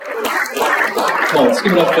Well, let's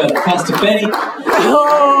give it up for Pastor Benny.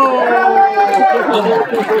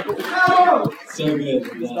 So good.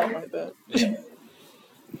 Man,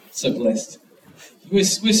 so blessed. We're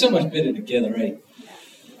so much better together, eh?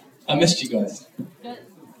 I missed you guys.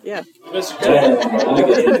 Yeah.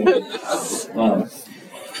 Wow.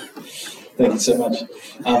 Thank you so much.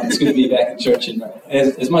 It's good to be back in church, and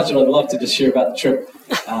as much as I'd love to just share about the trip,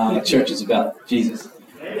 church is about Jesus,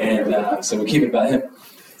 and so we'll keep it about Him,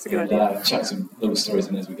 and chuck some little stories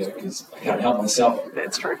in as we go, because I can't help myself.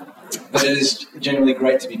 That's true. But it is generally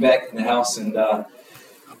great to be back in the house, and man,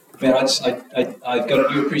 I've got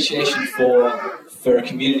a new appreciation for a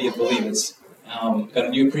community of believers. Got a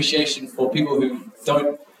new appreciation for people who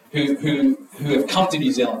have come to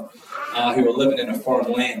New Zealand, who are living in a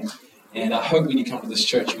foreign land. And I hope when you come to this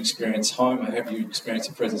church, you experience home. I hope you experience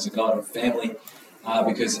the presence of God and family,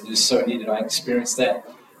 because it is so needed. I experienced that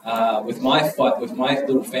with my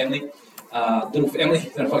little family. I don't know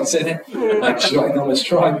if I can say that. Like showing on this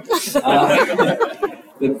tribe.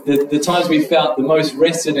 The times we felt the most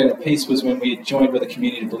rested and at peace was when we joined with a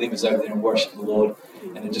community of believers over there and worshiped the Lord,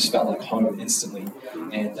 and it just felt like home instantly.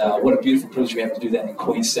 And what a beautiful privilege we have to do that in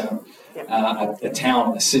Queenstown, a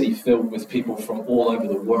city filled with people from all over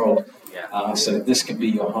the world. So this can be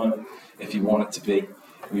your home if you want it to be.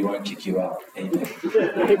 We won't kick you out. Amen.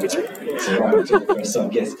 It's all right, the first time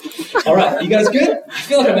guest. All right, you guys good? I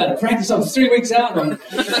feel like I'm about to practice. I'm 3 weeks out.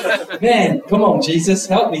 Man, come on, Jesus,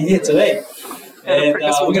 help me here today. And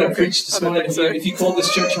we're going to preach this morning. If you call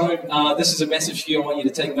this church home, this is a message for you. I want you to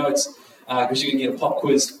take notes, because you're going to get a pop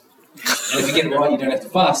quiz. And if you get it right, you don't have to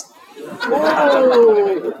fast.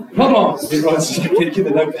 Whoa. Come on. Everyone's like, get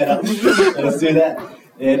the notepad up. Let's do that.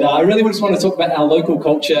 And I really just want to talk about our local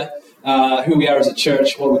culture, who we are as a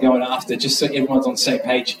church, what we're going after, just so everyone's on the same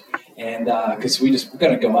page. And because we're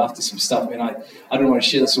going to go after some stuff. I mean, I don't want to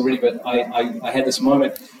share this already, but I had this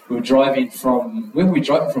moment. We were driving from, where were we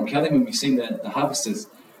driving from, Kelly, when we seen the harvesters?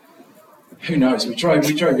 Who knows? We drove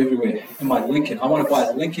everywhere in my Lincoln. I want to buy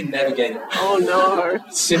a Lincoln Navigator. Oh no!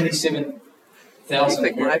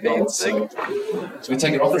 $77,000 American. So we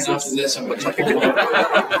take it off and after this, I'm going to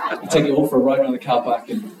take it all for a ride around the car park.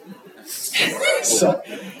 And so,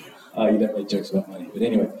 you don't make jokes about money, but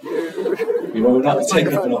anyway, we were not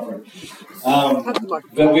taking up an offering.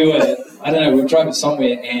 But we were driving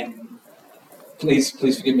somewhere, and please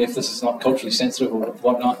forgive me if this is not culturally sensitive or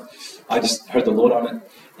whatnot. I just heard the Lord on it.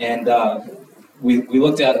 And we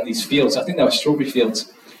looked out in these fields. I think they were strawberry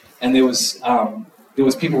fields. And there was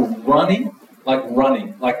people running. Like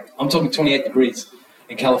I'm talking 28 degrees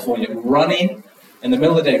in California, running in the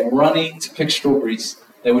middle of the day, running to pick strawberries.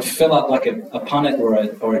 They would fill up like a punnet or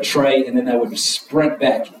a tray, and then they would sprint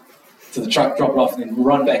back to the truck, drop it off, and then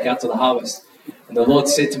run back out to the harvest. And the Lord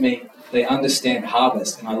said to me, they understand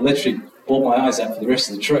harvest. And I literally bawled my eyes out for the rest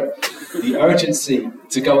of the trip. The urgency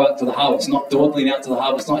to go out to the harvest, not dawdling out to the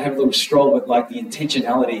harvest, not having a little stroll, but like the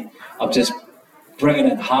intentionality of just bringing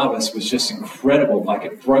in harvest was just incredible. Like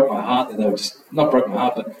it broke my heart that they were just, not broke my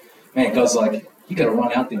heart, but man, God's like, you got to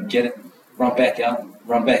run out there and get it, run back out,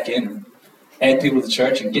 run back in, and add people to the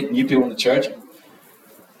church and get new people in the church.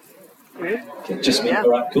 Okay, just me. All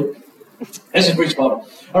right, cool. Let's just preach the Bible.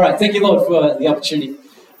 All right, thank you, Lord, for the opportunity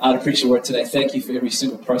to preach the word today. Thank you for every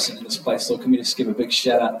single person in this place. Lord, can we just give a big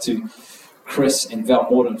shout out to Chris and Val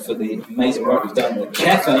Morton for the amazing work we've done in the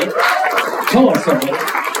cafe. Come on, somebody.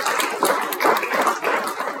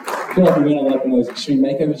 I feel like we went on like one of those extreme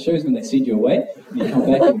makeover shows when they send you away. You come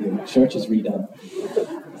back and the church is redone.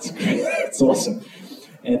 It's great. It's awesome.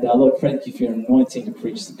 And Lord, thank you for your anointing to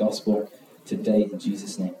preach the gospel today in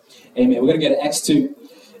Jesus' name. Amen. We're going to go to Acts 2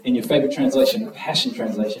 in your favorite translation, the Passion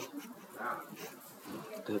Translation.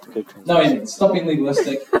 No, amen. Stop being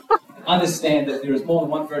legalistic. Understand that there is more than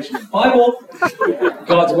one version of the Bible.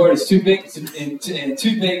 God's word is too big and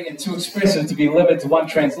too expressive to be limited to one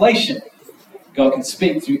translation. God can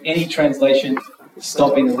speak through any translation.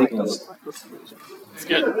 Stop being a legalist. It's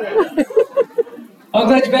good. I'm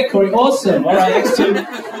glad you're back, Corey. Awesome. All right, Acts 2,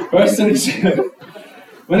 verse 37.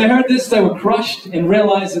 When they heard this, they were crushed and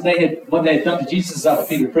realized that what they had done to Jesus after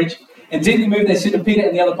Peter preached. And deeply moved, they said to Peter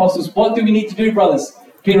and the other apostles, "What do we need to do, brothers?"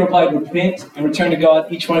 Peter replied, "Repent and return to God.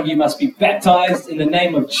 Each one of you must be baptized in the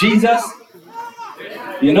name of Jesus,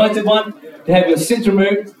 the Anointed One, to have your sins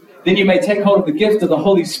removed. Then you may take hold of the gift of the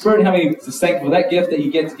Holy Spirit." How many are thankful for that gift that you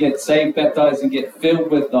get to get saved, baptized, and get filled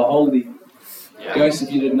with the Holy Ghost?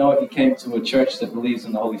 If you didn't know it, you came to a church that believes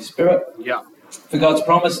in the Holy Spirit. Yeah. For God's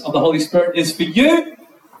promise of the Holy Spirit is for you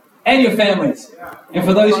and your families, and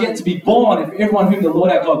for those yet to be born, and for everyone whom the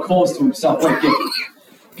Lord our God calls to himself. What a gift.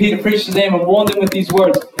 Peter preached to them and warned them with these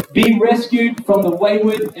words: be rescued from the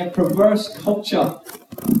wayward and perverse culture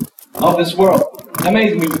of this world.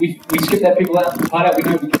 Amazing. We skip that part out. We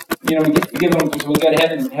get forgiven because we'll go to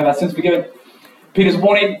heaven and have our sins forgiven. Peter's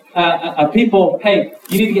warning people, hey,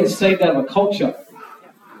 you need to get saved out of a culture.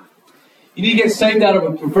 You need to get saved out of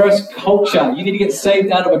a perverse culture. You need to get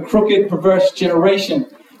saved out of a crooked, perverse generation.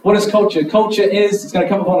 What is culture? Culture is, it's going to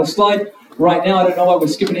come up on the slide right now. I don't know why we're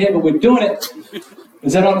skipping ahead, but we're doing it.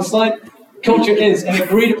 Is that on the slide? Culture is an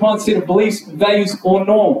agreed upon set of beliefs, values, or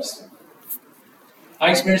norms.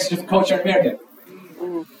 I experienced a different culture in America.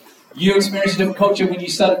 You experienced a different culture when you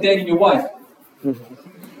started dating your wife. You're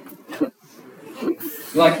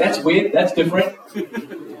like, that's weird, that's different.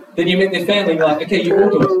 Then you met their family, you're like, okay, you're all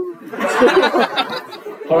good.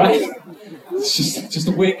 Alright? It's just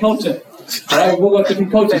a weird culture. Alright, we've all got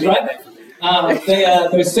different cultures, right? They are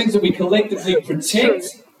those things that we collectively protect,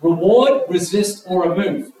 reward, resist, or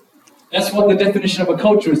remove. That's what the definition of a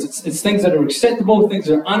culture is. It's things that are acceptable, things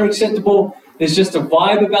that are unacceptable. There's just a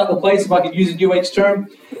vibe about the place, if I could use a New Age term.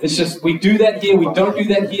 It's just, we do that here, we don't do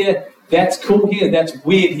that here. That's cool here, that's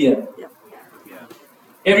weird here.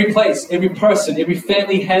 Every place, every person, every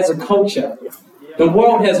family has a culture. The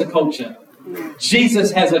world has a culture.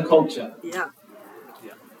 Jesus has a culture.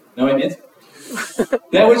 No amen?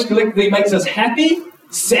 That which collectively makes us happy,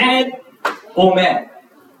 sad, or mad.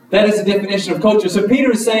 That is the definition of culture. So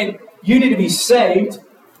Peter is saying, you need to be saved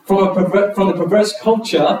from the perverse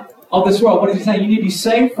culture of this world. What is he saying? You need to be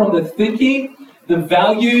saved from the thinking, the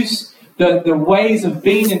values, the ways of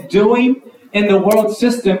being and doing in the world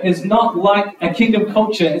system is not like a kingdom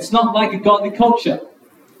culture. It's not like a godly culture.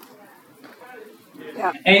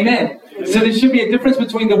 Yeah. Amen. So there should be a difference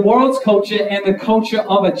between the world's culture and the culture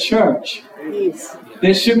of a church. Yes.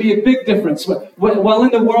 There should be a big difference. While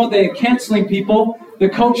in the world they are canceling people, the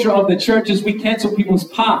culture of the church is we cancel people's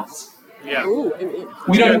pasts. Yeah.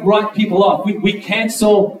 We don't write people off. We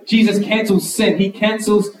cancel, Jesus cancels sin. He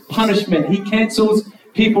cancels punishment. He cancels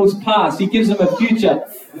people's past. He gives them a future.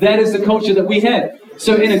 That is the culture that we have.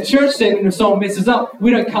 So in a church setting, if someone messes up,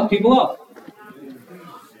 we don't cut people off.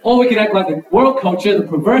 Or we can act like the world culture, the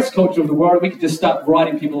perverse culture of the world. We can just start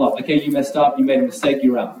writing people off. Okay, you messed up. You made a mistake.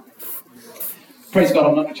 You're out. Praise God,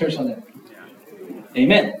 I'm not in church on that.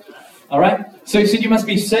 Amen. All right? So he said you must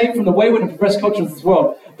be saved from the wayward and perverse culture of this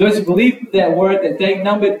world. Those who believed that word, that they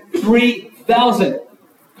numbered 3,000.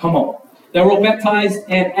 Come on. They were all baptized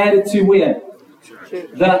and added to where?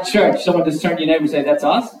 The church. Someone just turn to your neighbor and say, that's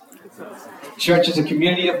us. Church is a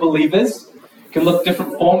community of believers. It can look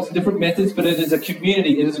different forms and different methods, but it is a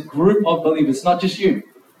community. It is a group of believers. It's not just you.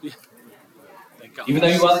 Even though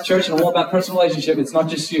you are the church and all about personal relationship, it's not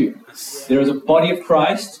just you. There is a body of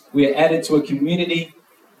Christ. We are added to a community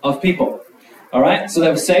of people. All right? So they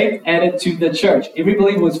were saved, added to the church. Every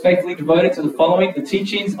believer was faithfully devoted to the following, the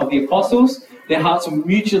teachings of the apostles. Their hearts were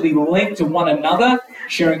mutually linked to one another,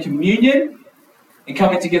 sharing communion, and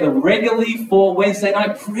coming together regularly for Wednesday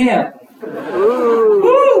night prayer.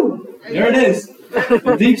 Woo! There it is.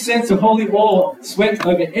 A deep sense of holy awe swept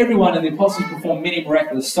over everyone, and the apostles performed many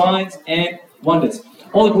miraculous signs and wonders.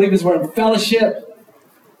 All the believers were in fellowship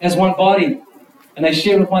as one body, and they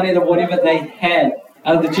shared with one another whatever they had.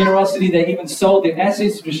 Out of the generosity, they even sold their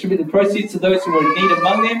assets to distribute the proceeds to those who were in need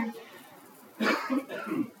among them.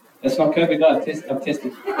 That's not COVID, I've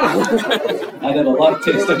tested. I did a lot of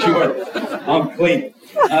tests, don't you worry. I'm clean.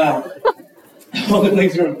 All the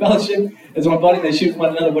believers were in fellowship as one body. They shared with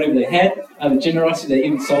one another whatever they had. Out of the generosity, they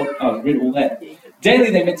even sold. I've read all that. Daily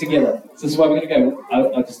they met together. So this is why we're going to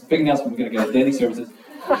go. Just big announcement, we're going to go. Daily services.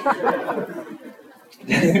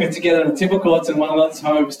 They met together in the temple courts and one another's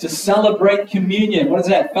homes to celebrate communion. What is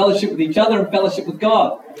that? Fellowship with each other and fellowship with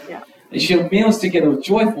God. Yeah. They shared meals together with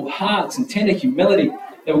joyful hearts and tender humility.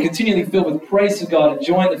 They were continually filled with praise to God,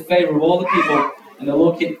 enjoying the favor of all the people. And the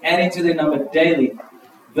Lord kept adding to their number daily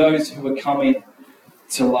those who were coming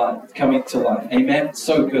to life. Amen.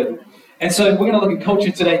 So good. And so we're going to look at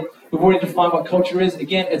culture today. We've already defined what culture is.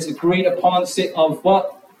 Again, it's agreed upon set of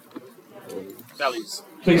what? Values.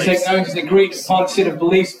 Please take note, it's agreed upon set of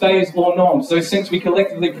beliefs, values, or norms. Those things we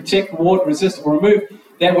collectively protect, reward, resist, or remove.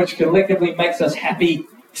 That which collectively makes us happy,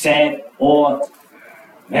 sad, or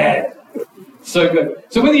mad. So good.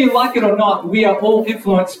 So whether you like it or not, we are all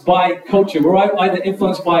influenced by culture. We're either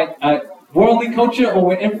influenced by worldly culture, or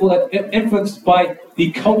we're influenced by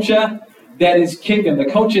the culture that is kingdom, the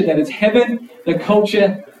culture that is heaven, the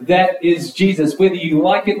culture that is Jesus. Whether you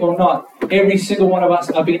like it or not, every single one of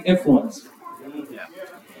us are being influenced.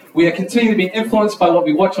 We are continually being influenced by what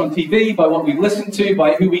we watch on TV, by what we listen to,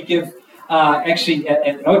 by who we give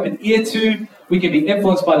an open ear to. We can be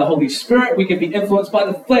influenced by the Holy Spirit. We can be influenced by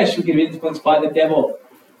the flesh. We can be influenced by the devil.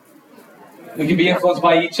 We can be influenced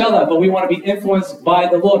by each other, but we want to be influenced by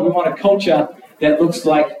the Lord. We want a culture that looks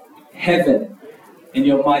like heaven in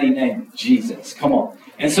your mighty name, Jesus. Come on.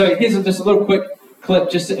 And so here's just a little quick clip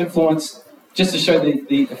just to show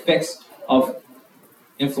the effects of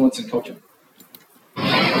influence in culture.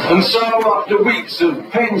 And so, after weeks of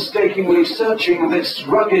painstakingly searching this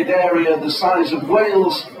rugged area the size of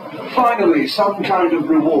Wales, finally some kind of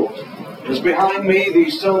reward. As behind me,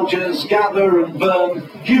 these soldiers gather and burn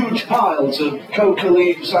huge piles of coca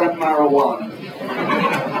leaves and marijuana.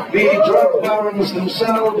 The drug barons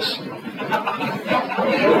themselves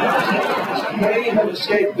may have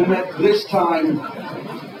escaped the net this time,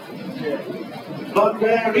 but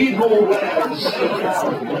their evil wares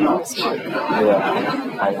not.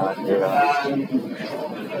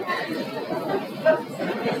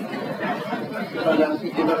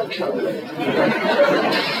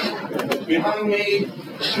 Behind me,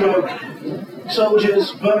 smoke,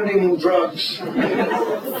 soldiers burning drugs.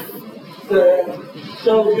 The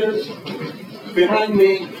soldiers behind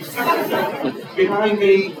me,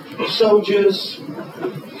 soldiers,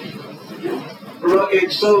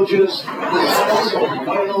 rugged soldiers,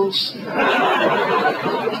 Wales,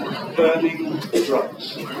 burning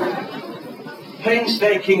drugs.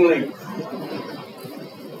 Painstakingly.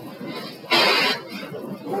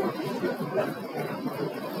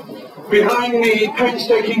 Behind me,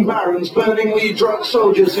 painstaking barons burning the drug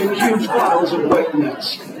soldiers in huge piles of wet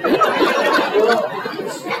nets.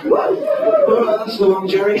 Well, that's the one,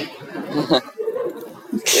 Jerry.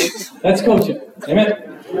 That's culture.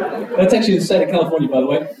 Amen. That's actually the state of California, by the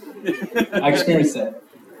way. I experienced that.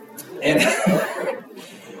 And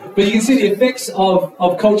but you can see the effects of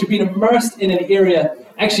culture. Being immersed in an area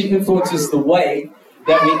actually influences the way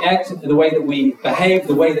that we act, the way that we behave,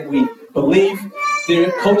 the way that we believe.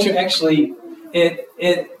 The culture actually,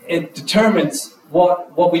 it determines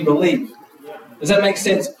what we believe. Does that make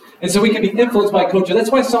sense? And so we can be influenced by culture.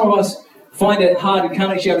 That's why some of us find it hard and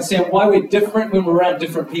can't actually understand why we're different when we're around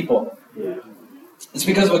different people. It's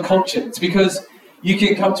because of a culture. It's because you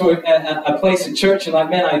can come to a place in church and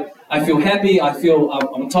like, man, I feel happy, I feel I'm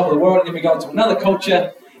on top of the world, and then we go into another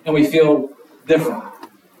culture and we feel different.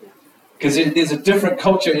 Because there's a different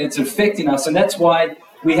culture and it's affecting us, and that's why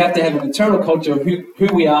we have to have an internal culture of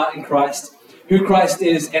who we are in Christ, who Christ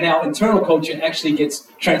is, and our internal culture actually gets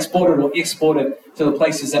transported or exported to the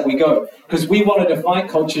places that we go. Because we want to define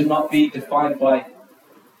culture, not be defined by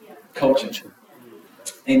culture.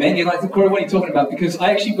 Amen? You're like, Corey, what are you talking about? Because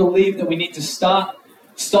I actually believe that we need to stop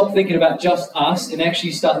thinking about just us and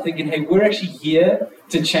actually start thinking, hey, we're actually here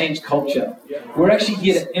to change culture. We're actually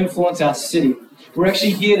here to influence our city. We're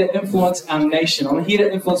actually here to influence our nation. I'm here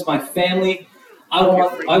to influence my family. I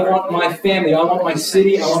want my family, I want my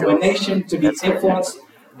city, I want my nation to be influenced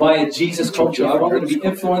by a Jesus culture. I want them to be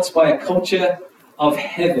influenced by a culture of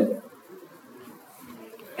heaven.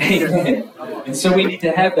 Amen. And so we need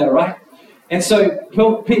to have that, right? And so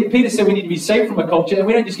Peter said we need to be saved from a culture, and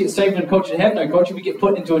we don't just get saved from a culture to have no culture, we get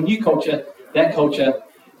put into a new culture. That culture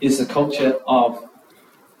is the culture of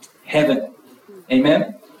heaven.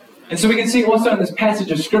 Amen? And so we can see also in this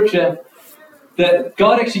passage of Scripture that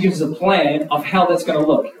God actually gives us a plan of how that's going to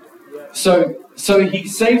look. So he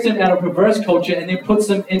saves them out of perverse culture and then puts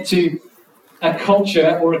them into a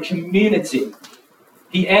culture or a community.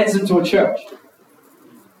 He adds them to a church.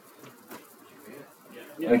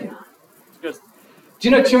 Okay. Do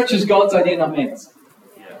you know church is God's idea, not man's?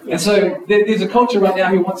 And so there's a culture right now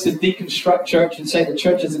who wants to deconstruct church and say that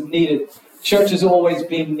church isn't needed. Church has always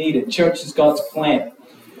been needed. Church is God's plan.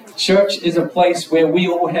 Church is a place where we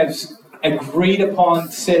all have agreed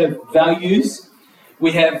upon set of values.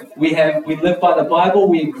 We live by the Bible.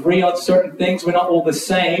 We agree on certain things. We're not all the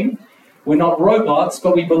same. We're not robots,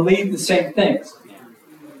 but we believe the same things.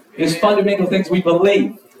 There's fundamental things we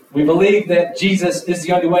believe. We believe that Jesus is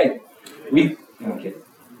the only way. Okay.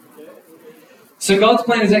 So God's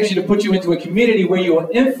plan is actually to put you into a community where you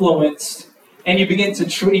are influenced and you begin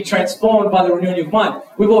to be transformed by the renewing of mind.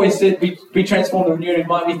 We've always said be transformed by the renewing of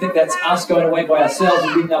mind. We think that's us going away by ourselves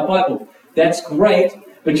and reading our Bible. That's great,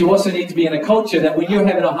 but you also need to be in a culture that when you're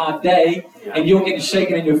having a hard day and you're getting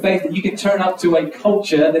shaken in your faith, that you can turn up to a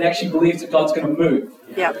culture that actually believes that God's going to move.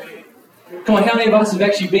 Yeah. Come on, how many of us have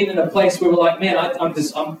actually been in a place where we're like, man,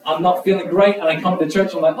 I'm not feeling great, and I come to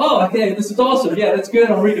church and I'm like, oh, yeah, this is awesome. Yeah, that's good.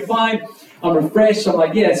 I'm redefined. I'm refreshed. I'm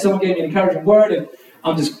like, yeah, someone gave me an encouraging word, and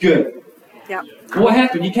I'm just good. Yeah. What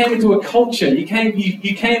happened? You came into a culture. You came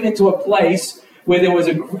into a place where there was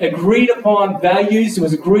agreed upon values, there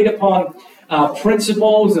was agreed upon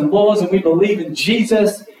principles and laws, and we believe in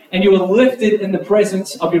Jesus, and you are lifted in the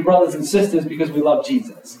presence of your brothers and sisters because we love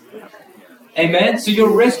Jesus. Amen? So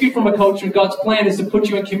you're rescued from a culture, and God's plan is to put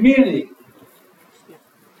you in community.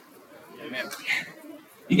 Amen.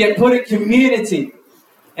 You get put in community,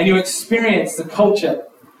 and you experience the culture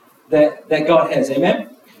that God has. Amen?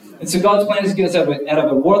 And so God's plan is to get us out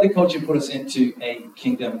of a worldly culture and put us into a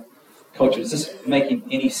kingdom culture. Is this making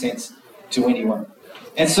any sense to anyone?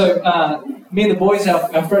 And so me and the boys,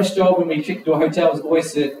 our first job when we checked into a hotel was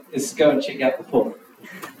always to go and check out the pool.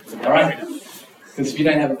 All right? Because if you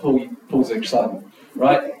don't have a pool, pools are exciting,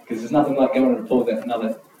 right? Because there's nothing like going to a pool that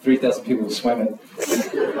another 3,000 people will swim in.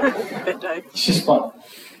 It's just fun.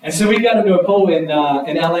 And so we got into a pool in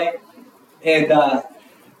LA, and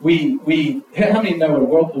we how many know what a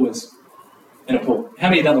whirlpool is in a pool? How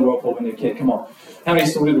many done the whirlpool when you're a kid? Come on. How many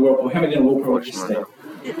still do the whirlpool? How many done the whirlpool yesterday?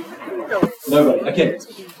 Nobody. Okay.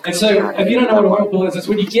 And so if you don't know what a whirlpool is, it's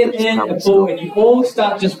when you get in a pool and you all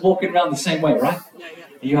start just walking around the same way, right?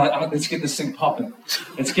 And you're like, oh, let's get this thing popping.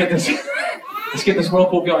 Let's get this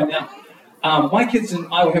whirlpool going now. My kids and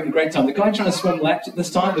I were having a great time. The guy trying to swim laps at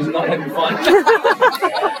this time was not having fun.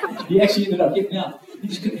 He actually ended up getting out. He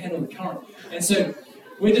just couldn't handle the current. And so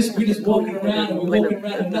we're just walking around and we're walking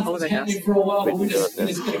around and nothing's happening for a while, but we're just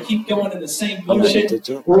going to keep going in the same motion.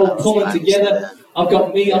 We're all pulling together. I've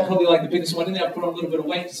got me, I'm probably like the biggest one in there. I put on a little bit of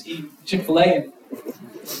weight, just eat Chick-fil-A and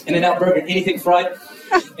In-N-Out Burger, anything fried,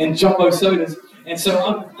 and jumbo sodas. And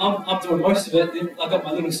so I'm doing most of it. Then I've got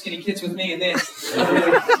my little skinny kids with me, and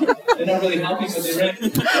they're not really helping, but they're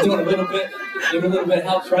doing a little bit. Every little bit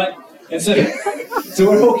helps, right? And so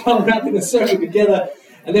we're all coming around in a circle together,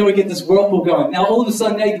 and then we get this whirlpool going. Now all of a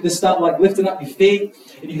sudden, now you can just start like lifting up your feet,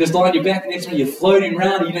 and you just lie on your back, and next one you're floating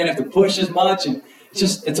around, and you don't have to push as much, and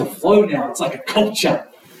it's a flow now. It's like a culture.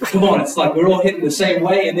 Come on, it's like we're all hitting the same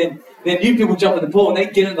way, and then new people jump in the pool and they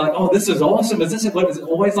get in like, oh, this is awesome. Is it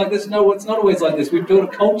always like this? No, it's not always like this. We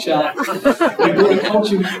built a culture. We built a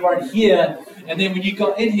culture when you weren't here, and then when you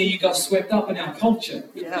got in here, you got swept up in our culture.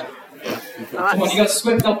 Yeah. Come on, you got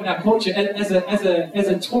swept up in our culture. And as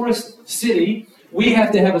a tourist city, we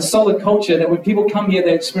have to have a solid culture that when people come here,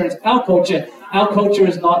 they experience our culture. Our culture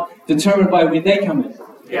is not determined by when they come in.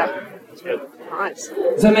 Yeah. Nice.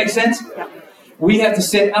 Does that make sense? Yeah. We have to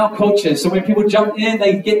set our culture. So when people jump in,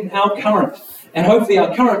 they get in our current. And hopefully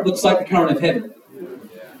our current looks like the current of heaven.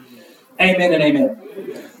 Amen and amen.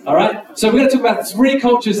 All right? So we're going to talk about 3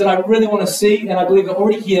 cultures that I really want to see, and I believe are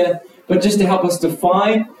already here, but just to help us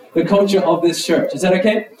define the culture of this church. Is that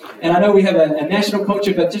okay? And I know we have a national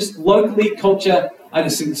culture, but just locally culture, I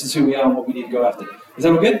just think this is who we are and what we need to go after. Is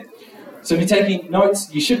that all good? So if you're taking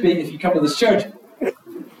notes, you should be if you come to this church.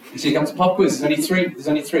 You see, come to pop quiz. There's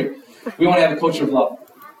only three. We want to have a culture of love.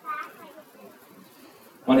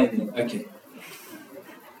 One ending. Okay.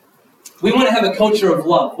 We want to have a culture of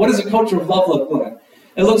love. What does a culture of love look like?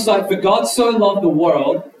 It looks like, for God so loved the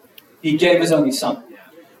world, He gave His only Son.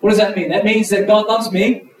 What does that mean? That means that God loves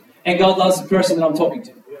me, and God loves the person that I'm talking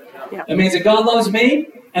to. Yeah. It means that God loves me,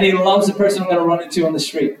 and He loves the person I'm going to run into on the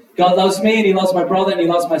street. God loves me, and He loves my brother, and He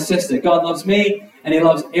loves my sister. God loves me, and He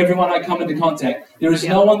loves everyone I come into contact. There is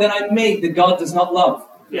no one that I meet that God does not love.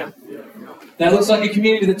 Yeah. That looks like a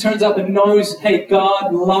community that turns up and knows, hey,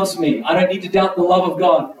 God loves me. I don't need to doubt the love of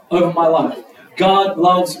God over my life. God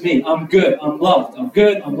loves me. I'm good. I'm loved. I'm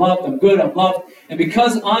good. I'm loved. I'm good. I'm loved. And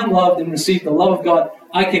because I'm loved and receive the love of God,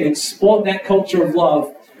 I can export that culture of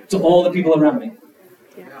love to all the people around me.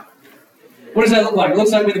 Yeah. What does that look like? It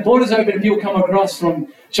looks like when the borders open and people come across from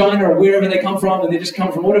China or wherever they come from, and they just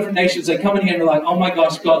come from all different nations, they come in here and they're like, oh my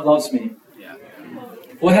gosh, God loves me.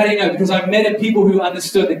 Well, how do you know? Because I've met people who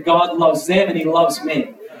understood that God loves them and He loves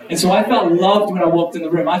me. And so I felt loved when I walked in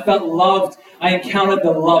the room. I felt loved. I encountered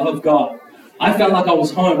the love of God. I felt like I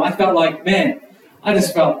was home. I felt like, man, I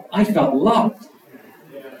felt loved.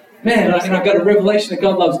 Man, and I got a revelation that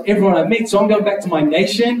God loves everyone I meet. So I'm going back to my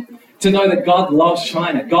nation to know that God loves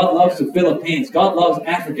China. God loves the Philippines. God loves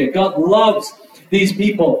Africa. God loves these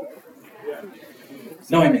people.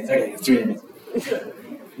 No amens. Okay, 3 amens.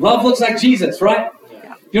 Love looks like Jesus, right?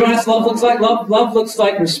 You know what else love looks like? Love looks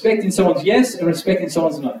like respecting someone's yes and respecting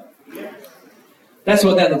someone's no. That's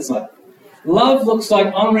what that looks like. Love looks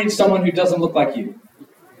like honoring someone who doesn't look like you.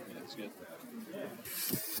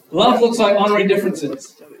 Love looks like honoring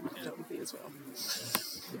differences.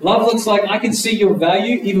 Love looks like I can see your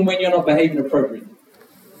value even when you're not behaving appropriately.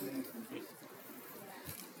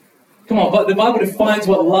 Come on, but the Bible defines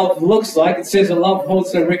what love looks like. It says that love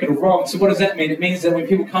holds no record of wrong. So what does that mean? It means that when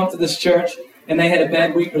people come to this church and they had a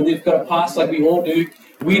bad week or they've got a past like we all do,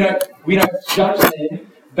 we don't judge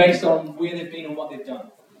them based on where they've been and what they've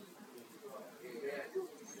done.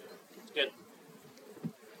 Good.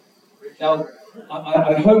 Now,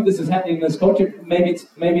 I hope this is happening in this culture. Maybe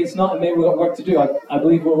it's not, and maybe we've got work to do. I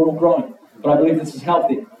believe we're all growing, but I believe this is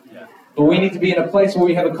healthy. Yeah. But we need to be in a place where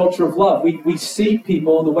we have a culture of love. We see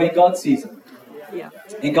people the way God sees them. Yeah.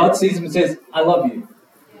 And God sees them and says, I love you.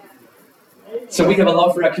 So we have a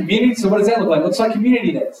love for our community. So what does that look like? It looks like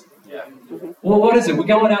community days. Yeah. Well, what is it? We're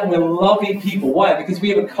going out and we're loving people. Why? Because we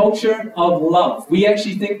have a culture of love. We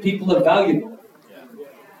actually think people are valuable.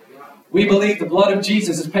 We believe the blood of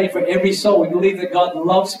Jesus has paid for every soul. We believe that God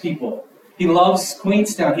loves people. He loves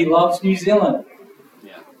Queenstown. He loves New Zealand.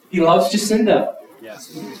 Yeah. He loves Jacinda. Yeah.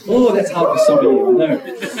 Oh, that's hard for some of you. I know.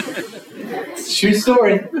 It's a true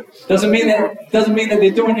story. Doesn't mean that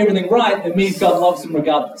they're doing everything right. It means God loves them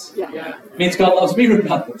regardless. Yeah. It means God loves me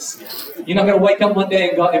regardless. You're not going to wake up one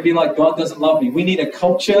day and be like, God doesn't love me. We need a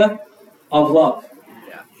culture of love.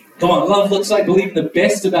 Yeah. Come on, love looks like believing the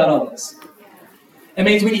best about others. It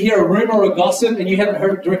means when you hear a rumor or a gossip and you haven't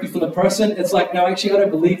heard it directly from the person, it's like, no, actually, I don't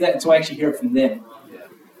believe that until I actually hear it from them.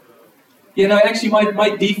 You know, actually,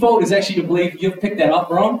 my default is actually to believe you've picked that up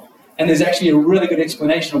wrong, and there's actually a really good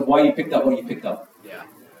explanation of why you picked up what you picked up. Yeah.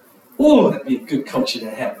 Oh, that'd be a good culture to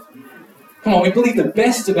have. Come on, we believe the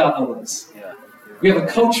best about others. Yeah. We have a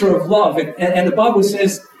culture of love, and the Bible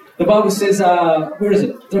says, where is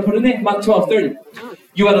it? Did I put it in there? Mark 12:30.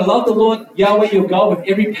 You are to love the Lord Yahweh your God with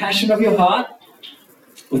every passion of your heart,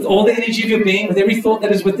 with all the energy of your being, with every thought that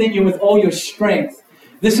is within you, with all your strength.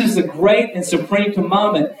 This is the great and supreme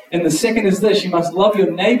commandment. And the second is this: you must love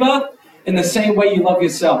your neighbor in the same way you love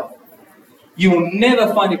yourself. You will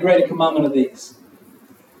never find a greater commandment of these.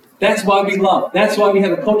 That's why we love. That's why we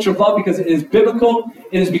have a culture of love, because it is biblical.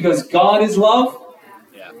 It is because God is love.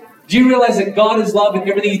 Yeah. Do you realize that God is love and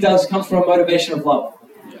everything He does comes from a motivation of love?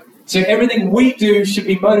 Yeah. So everything we do should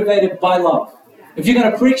be motivated by love. If you're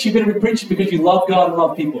going to preach, you better be preaching because you love God and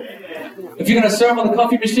love people. If you're going to serve on the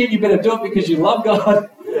coffee machine, you better do it because you love God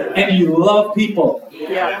and you love people.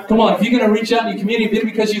 Yeah. Come on, if you're going to reach out in your community, do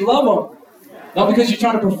it because you love them. Not because you're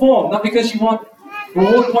trying to perform. Not because you want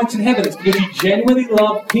reward points in heaven. It's because you genuinely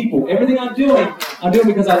love people. Everything I'm doing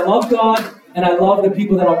because I love God, and I love the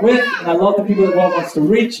people that I'm with, and I love the people that God wants to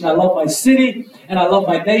reach, and I love my city, and I love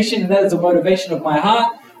my nation, and that is the motivation of my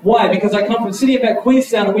heart. Why? Because I come from a city about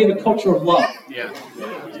Queenstown, and we have a culture of love. Yeah.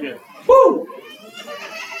 Yeah. Woo!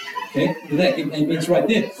 Okay, look at that. It's right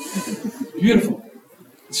there. Beautiful.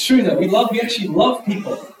 It's true though. We actually love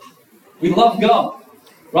people. We love God.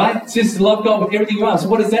 Right? It says to love God with everything you are. So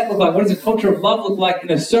what does that look like? What does a culture of love look like in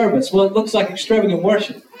a service? Well, it looks like extravagant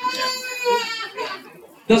worship.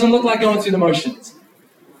 Doesn't look like going through the motions.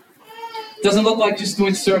 Doesn't look like just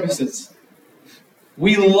doing services.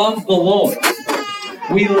 We love the Lord.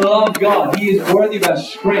 We love God. He is worthy of our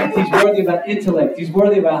strength. He's worthy of our intellect. He's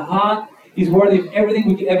worthy of our heart. He's worthy of everything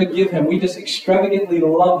we could ever give Him. We just extravagantly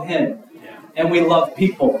love Him. And we love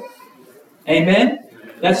people. Amen?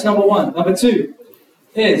 That's number one. Number two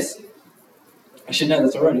is, I should know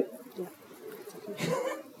this already.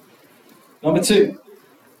 Number two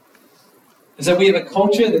is that we have a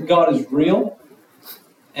culture that God is real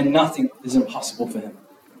and nothing is impossible for Him.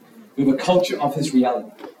 We have a culture of His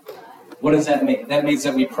reality. What does that mean? That means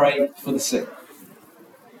that we pray for the sick.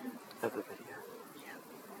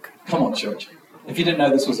 Come on, church. If you didn't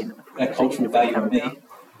know this was a cultural value of me,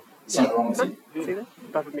 something wrong with you. See that?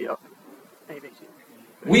 Bumping me up.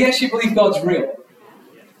 We actually believe God's real.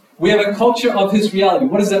 We have a culture of His reality.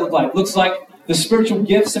 What does that look like? It looks like the spiritual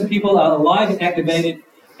gifts and people are alive and activated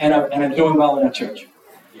and are doing well in our church.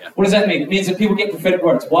 What does that mean? It means that people get prophetic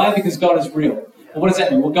words. Why? Because God is real. Well, what does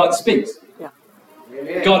that mean? Well, God speaks.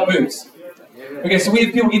 God moves. Okay, so we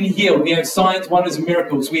have people getting healed. We have signs, wonders, and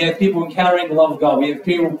miracles. We have people encountering the love of God. We have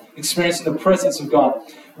people experiencing the presence of God.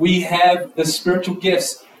 We have the spiritual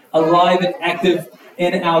gifts alive and active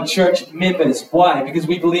in our church members. Why? Because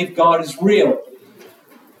we believe God is real.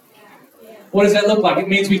 What does that look like? It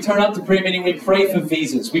means we turn up to prayer meeting, we pray for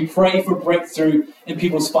visas, we pray for breakthrough in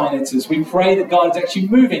people's finances, we pray that God is actually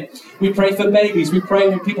moving, we pray for babies, we pray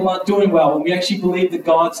when people aren't doing well, and we actually believe that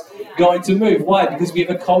God's going to move. Why? Because we have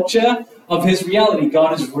a culture of His reality.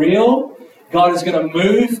 God is real, God is going to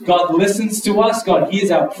move, God listens to us, God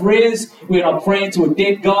hears our prayers. We're not praying to a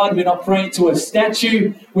dead God, we're not praying to a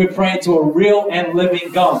statue, we're praying to a real and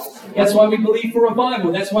living God. That's why we believe for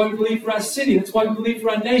revival, that's why we believe for our city, that's why we believe for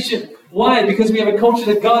our nation. Why? Because we have a culture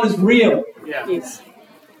that God is real. Yeah. Yes.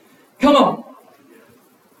 Come on.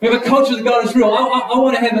 We have a culture that God is real. I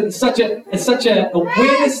want to have such a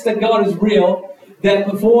awareness that God is real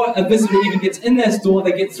that before a visitor even gets in their store,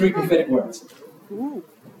 they get 3 prophetic words. Ooh.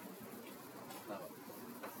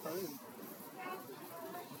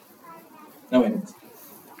 No evidence.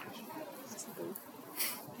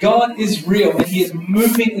 God is real and He is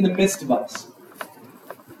moving in the midst of us.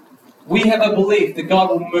 We have a belief that God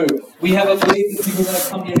will move. We have a belief that people are going to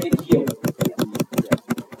come here and get healed.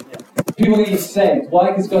 People are going to get saved. Why?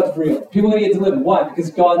 Because God's real. People are going to get delivered. Why? Because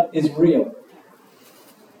God is real.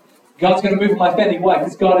 God's going to move in my family. Why?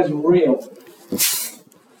 Because God is real.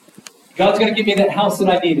 God's going to give me that house that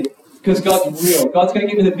I needed because God's real. God's going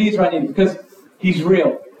to give me the visa I need because He's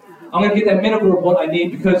real. I'm going to get that medical report I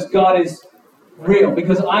need because God is real.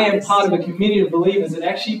 Because I am part of a community of believers that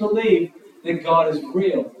actually believe that God is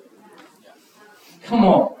real. Come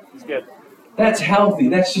on. That's good. That's healthy.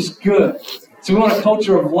 That's just good. So we want a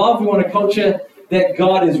culture of love. We want a culture that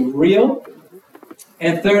God is real.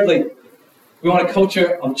 And thirdly, we want a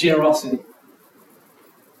culture of generosity.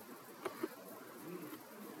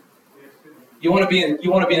 You want to be in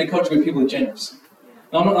a culture where people are generous.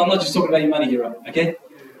 Now, I'm not just talking about your money here, okay?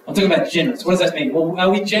 I'm talking about generous. What does that mean? Well,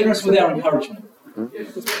 are we generous with our encouragement?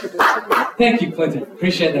 Thank you, Clinton.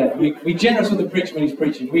 Appreciate that. We're generous with the preacher when he's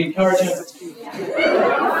preaching. We encourage him.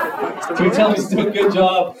 Do we tell him he's doing a good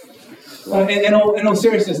job? In all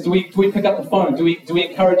seriousness, do we pick up the phone? Do we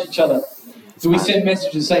encourage each other? Do we send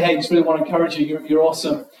messages and say, hey, just really want to encourage you. You're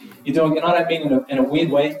awesome. You're doing it. And I don't mean in a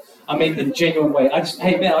weird way. I mean in a genuine way.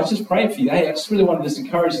 Hey, man, I was just praying for you. Hey, I just really wanted to just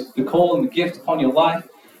encourage the call and the gift upon your life.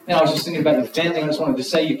 Man, I was just thinking about your family. I just wanted to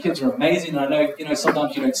say your kids are amazing. And I know,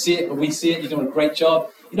 sometimes you don't see it, but we see it. You're doing a great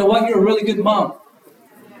job. You know what? You're a really good mom.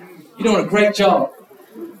 You're doing a great job.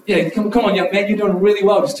 Yeah, come on, young man. You're doing really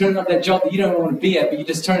well. Just turning up that job that you don't want to be at, but you're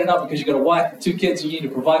just turning up because you've got a wife and 2 kids and you need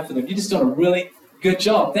to provide for them. You're just doing a really good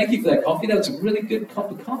job. Thank you for that coffee. That was a really good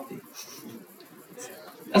cup of coffee.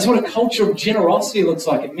 That's what a culture of generosity looks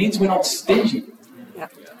like. It means we're not stingy.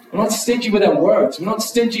 We're not stingy with our words. We're not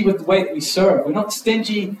stingy with the way that we serve. We're not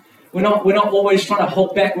stingy. We're not always trying to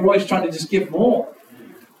hold back. We're always trying to just give more.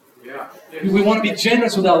 We want to be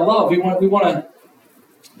generous with our love. We want to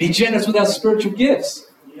be generous with our spiritual gifts.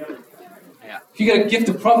 If you got a gift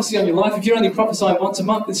of prophecy on your life, if you're only prophesying once a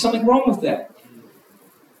month, there's something wrong with that.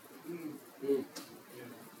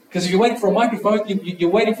 Because if you're waiting for a microphone, you're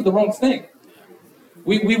waiting for the wrong thing.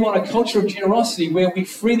 We want a culture of generosity where we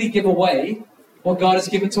freely give away what God has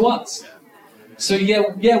given to us. So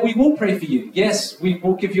yeah, we will pray for you. Yes, we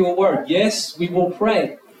will give you a word. Yes, we will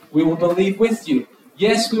pray. We will believe with you.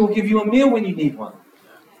 Yes, we will give you a meal when you need one.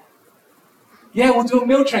 Yeah, we'll do a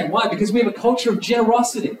meal train. Why? Because we have a culture of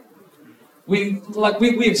generosity. We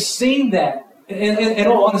have seen that. In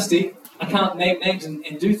all honesty, I can't name names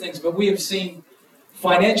and do things, but we have seen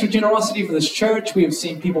financial generosity for this church. We have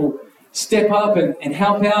seen people step up and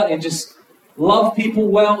help out and just love people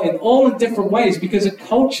well in all in different ways, because a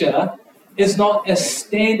culture is not a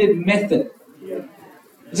standard method.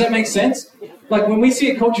 Does that make sense? Like when we see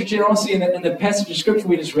a culture of generosity in the passage of scripture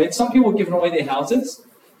we just read, some people are giving away their houses.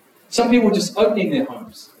 Some people are just opening their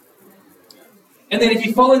homes. And then if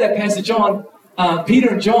you follow that passage on, Peter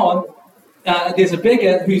and John, there's a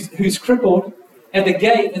beggar who's crippled at the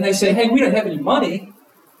gate, and they say, hey, we don't have any money,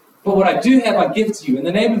 but what I do have, I give to you. In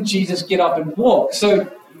the name of Jesus, get up and walk.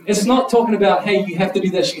 So it's not talking about, hey, you have to do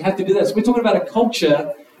this, you have to do this. We're talking about a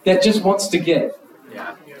culture that just wants to give.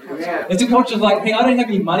 Yeah. It's a culture like, hey, I don't have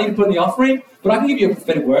any money to put in the offering, but I can give you a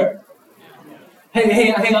prophetic word.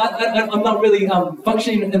 Hey, I'm not really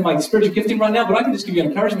functioning in my spiritual gifting right now, but I can just give you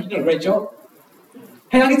encouragement. You're doing a great job.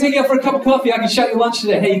 Hey, I can take you out for a cup of coffee. I can shut your lunch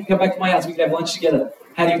today. Hey, you can come back to my house. We can have lunch together.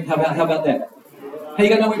 How about that? Hey, you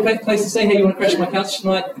got no place to stay? Hey, you want to crash on my couch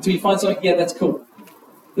tonight until you find something? Yeah, that's cool.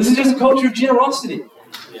 This is just a culture of generosity.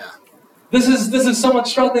 Yeah. This is someone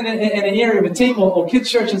struggling in an area of a team or kids'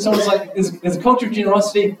 church, and someone's like, there's a culture of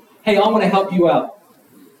generosity. Hey, I want to help you out.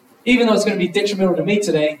 Even though it's going to be detrimental to me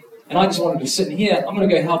today, and I just wanted to sit in here, I'm going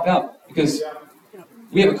to go help out because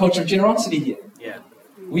we have a culture of generosity here. Yeah.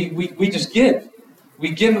 We just give. We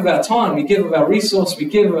give of our time. We give of our resource. We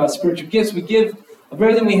give of our spiritual gifts. We give of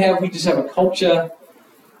everything we have. We just have a culture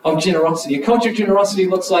of generosity. A culture of generosity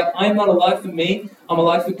looks like, I'm not alive for me. I'm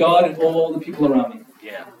alive for God and all the people around me.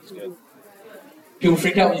 Yeah, that's good. People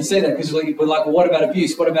freak out when you say that because we're like, well, what about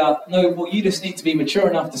abuse? What about, no, well, you just need to be mature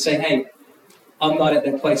enough to say, hey, I'm not at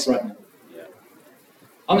that place right now. Yeah.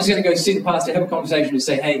 I'm just going to go see the pastor, have a conversation and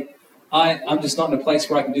say, hey, I'm just not in a place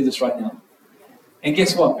where I can do this right now. And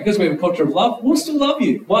guess what? Because we have a culture of love, we'll still love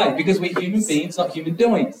you. Why? Because we're human beings, not human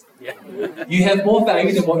doings. Yeah. You have more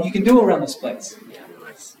value than what you can do around this place. Yeah,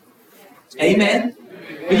 nice. Amen?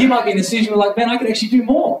 But you might be in a situation where like, man, I could actually do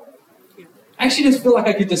more. I actually just feel like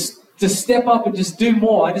I could just step up and just do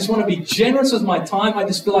more. I just want to be generous with my time. I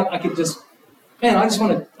just feel like I could just, man, I just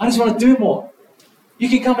want to do more. You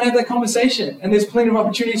can come and have that conversation. And there's plenty of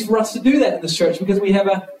opportunities for us to do that in this church because we have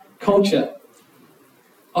a culture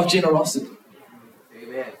of generosity.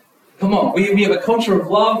 Come on, we have a culture of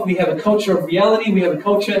love, we have a culture of reality, we have a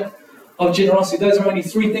culture of generosity. Those are only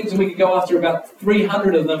 3 things, and we could go after about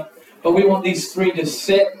 300 of them, but we want these 3 to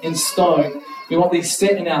set in stone. We want these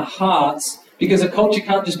set in our hearts, because a culture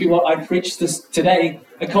can't just be what I preached this today.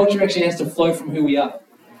 A culture actually has to flow from who we are.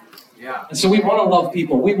 Yeah. And so we want to love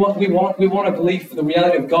people. We want to believe for the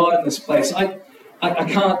reality of God in this place. I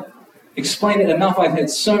can't explain it enough. I've had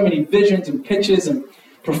so many visions and pictures and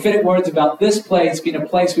prophetic words about this place being a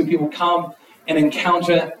place where people come and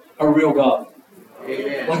encounter a real God.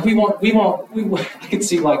 Amen. Like we want, I could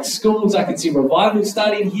see like schools, I could see revival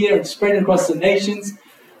starting here and spreading across the nations.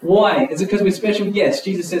 Why? Is it because we're special? Yes,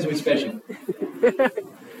 Jesus says we're special.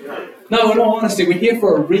 No, in all honesty, we're here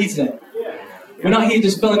for a reason. We're not here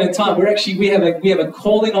just filling in time. We have a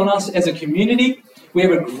calling on us as a community. We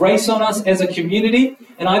have a grace on us as a community.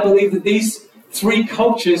 And I believe that these 3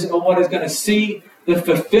 cultures are what is going to see the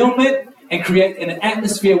fulfillment and create an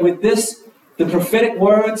atmosphere with this, the prophetic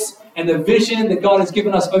words and the vision that God has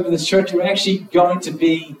given us over this church. We're actually going to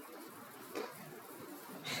be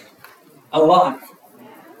alive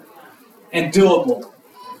and doable,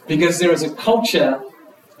 because there is a culture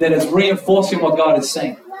that is reinforcing what God is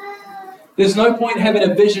saying. There's no point having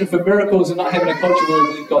a vision for miracles and not having a culture where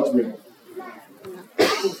we believe God's real.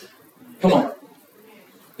 Come on.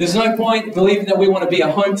 There's no point believing that we want to be a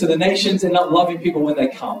home to the nations and not loving people when they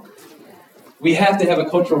come. We have to have a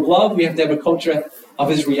culture of love, we have to have a culture of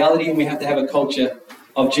His reality, and we have to have a culture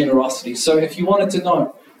of generosity. So if you wanted to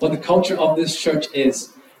know what the culture of this church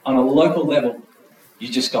is on a local level, you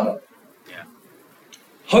just got it. Yeah.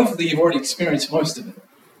 Hopefully you've already experienced most of it,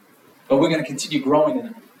 but we're going to continue growing in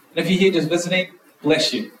it. And if you're here just visiting,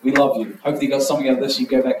 bless you. We love you. Hopefully you got something out of this, you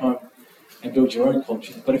go back home and build your own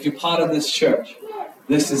culture. But if you're part of this church,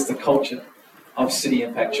 this is the culture of City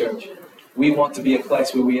Impact Church. We want to be a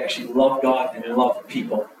place where we actually love God and love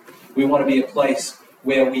people. We want to be a place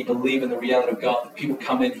where we believe in the reality of God, that people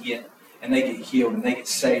come in here and they get healed and they get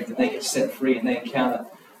saved and they get set free and they encounter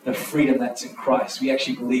the freedom that's in Christ. We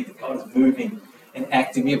actually believe that God is moving and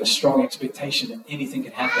acting. We have a strong expectation that anything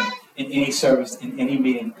can happen in any service, in any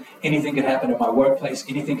meeting. Anything could happen in my workplace.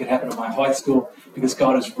 Anything could happen in my high school, because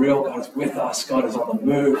God is real. God is with us. God is on the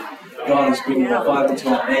move. God is bringing revival to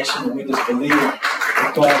our nation, and we just believe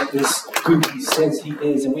that God is who He says He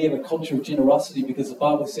is. And we have a culture of generosity, because the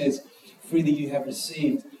Bible says, freely you have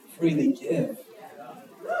received, freely give.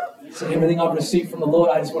 So everything I've received from the Lord,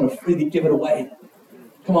 I just want to freely give it away.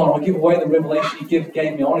 Come on, I want to give away the revelation He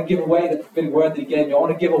gave me. I want to give away the prophetic word that He gave me. I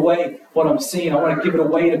want to give away what I'm seeing. I want to give it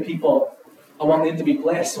away to people. I want them to be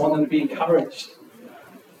blessed. I want them to be encouraged.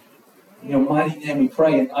 In your mighty name we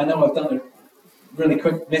pray. And I know I've done a really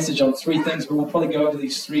quick message on 3 things, but we'll probably go over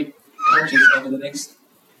these 3 cultures over the next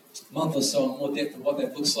month or so in more depth of what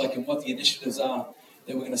that looks like and what the initiatives are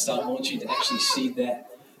that we're going to start launching to actually see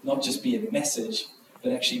that not just be a message,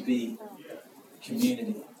 but actually be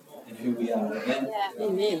community and who we are. Amen? Yeah.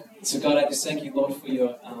 Amen. So God, I just thank you, Lord, for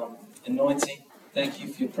your anointing. Thank you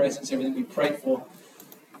for your presence, everything we prayed for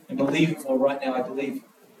and believe for right now. I believe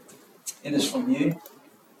it is from you.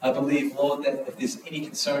 I believe, Lord, that if there's any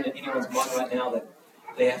concern in anyone's mind right now that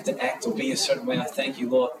they have to act or be a certain way, I thank you,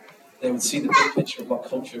 Lord, they would see the big picture of what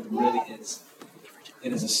culture really is.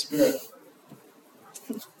 It is a spirit.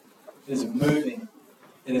 It is a moving.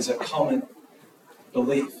 It is a common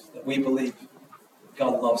belief that we believe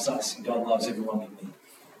God loves us and God loves everyone we meet.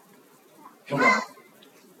 Come on.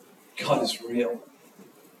 God is real.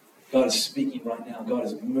 God is speaking right now. God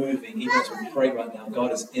is moving. Even as we pray right now,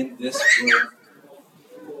 God is in this room.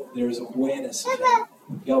 There is awareness of that.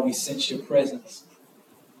 God, we sense your presence.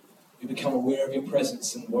 We become aware of your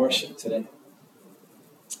presence in worship today.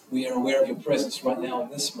 We are aware of your presence right now in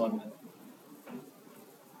this moment.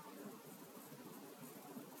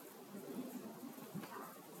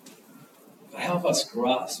 Help us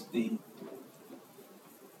grasp the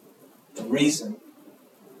reason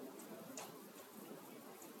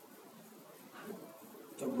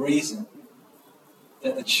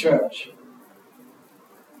that the church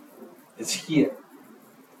is here.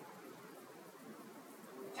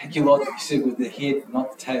 Thank you, Lord, that you said we're the head,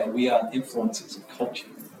 not the tail. We are influencers of culture.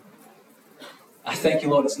 I thank you,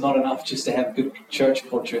 Lord, it's not enough just to have a good church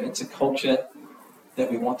culture. It's a culture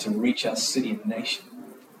that we want to reach our city and nation.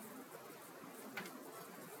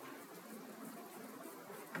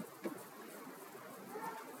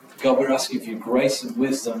 God, we're asking for your grace and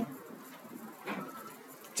wisdom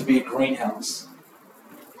to be a greenhouse,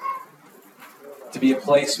 to be a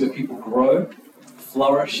place where people grow,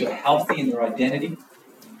 flourish, are healthy in their identity,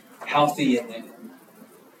 healthy in their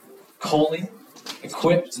calling,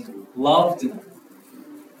 equipped and loved and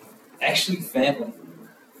actually family,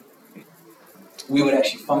 we would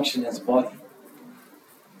actually function as a body.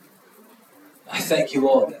 I thank you,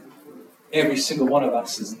 Lord, that every single one of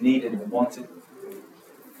us is needed and wanted,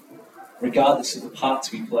 regardless of the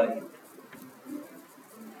parts we play.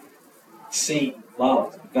 Seen,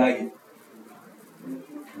 loved, valued.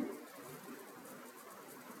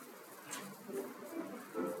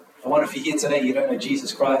 I wonder if you're here today, you don't know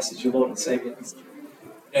Jesus Christ as your Lord and Savior. You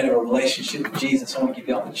don't have a relationship with Jesus. I want to give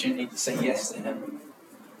you the opportunity to say yes to Him.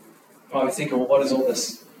 Probably thinking, well, what does all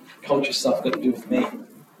this culture stuff got to do with me?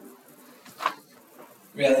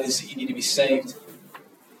 The reality is that you need to be saved.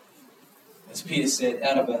 As Peter said,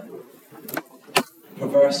 out of a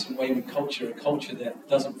perverse and wayward culture, a culture that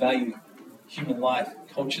doesn't value human life,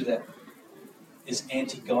 a culture that is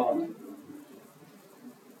anti-God.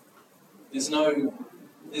 There's no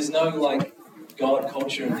like God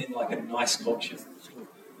culture and then like a nice culture.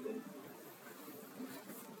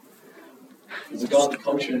 There's a God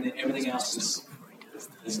culture and then everything else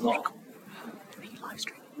is not.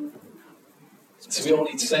 So we all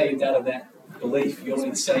need saved out of that belief. We all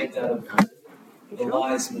need saved out of the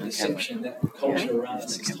lies and the deception that culture around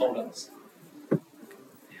us has told us.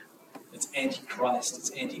 It's anti-Christ, it's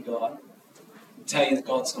anti-God. It'll tell you that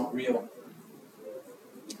God's not real.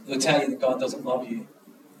 It'll tell you that God doesn't love you.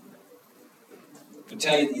 It'll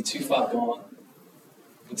tell you that you're too far gone.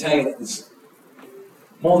 It'll tell you that there's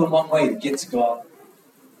more than one way to get to God.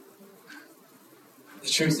 The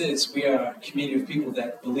truth is, we are a community of people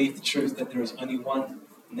that believe the truth that there is only one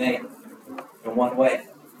name and one way.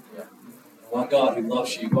 One God who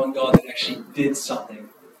loves you, one God that actually did something,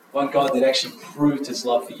 one God that actually proved His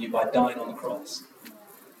love for you by dying on the cross.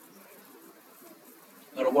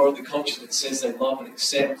 Not a worldly culture that says they love and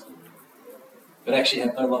accept, but actually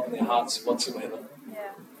have no love in their hearts whatsoever.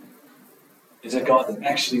 There's a God that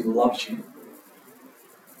actually loves you,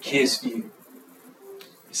 cares for you.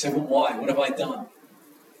 You say, well, why? What have I done?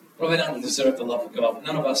 What have I done to deserve the love of God?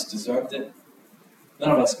 None of us deserved it.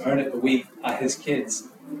 None of us earned it, but we are His kids.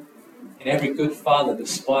 And every good father,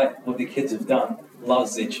 despite what their kids have done,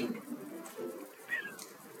 loves their children.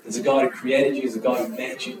 There's a God who created you. There's a God who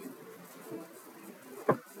made you.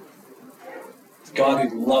 There's a God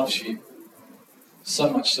who loves you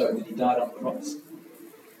so much so that He died on the cross.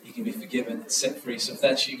 You can be forgiven and set free. So if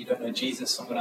that's you, you don't know Jesus, I'm going to